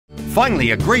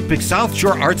Finally, a great big South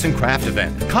Shore Arts and Craft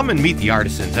event. Come and meet the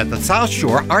artisans at the South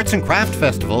Shore Arts and Craft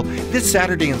Festival this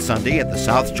Saturday and Sunday at the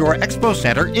South Shore Expo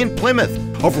Center in Plymouth.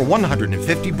 Over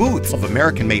 150 booths of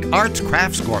American-made arts,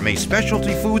 crafts, gourmet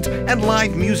specialty foods, and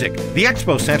live music. The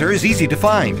Expo Center is easy to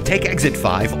find. Take exit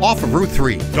 5 off of Route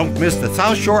 3. Don't miss the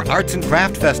South Shore Arts and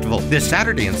Craft Festival this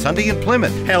Saturday and Sunday in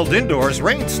Plymouth. Held indoors,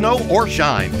 rain, snow, or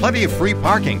shine. Plenty of free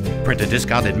parking. Print a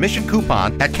discount admission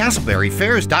coupon at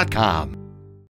castleberryfairs.com.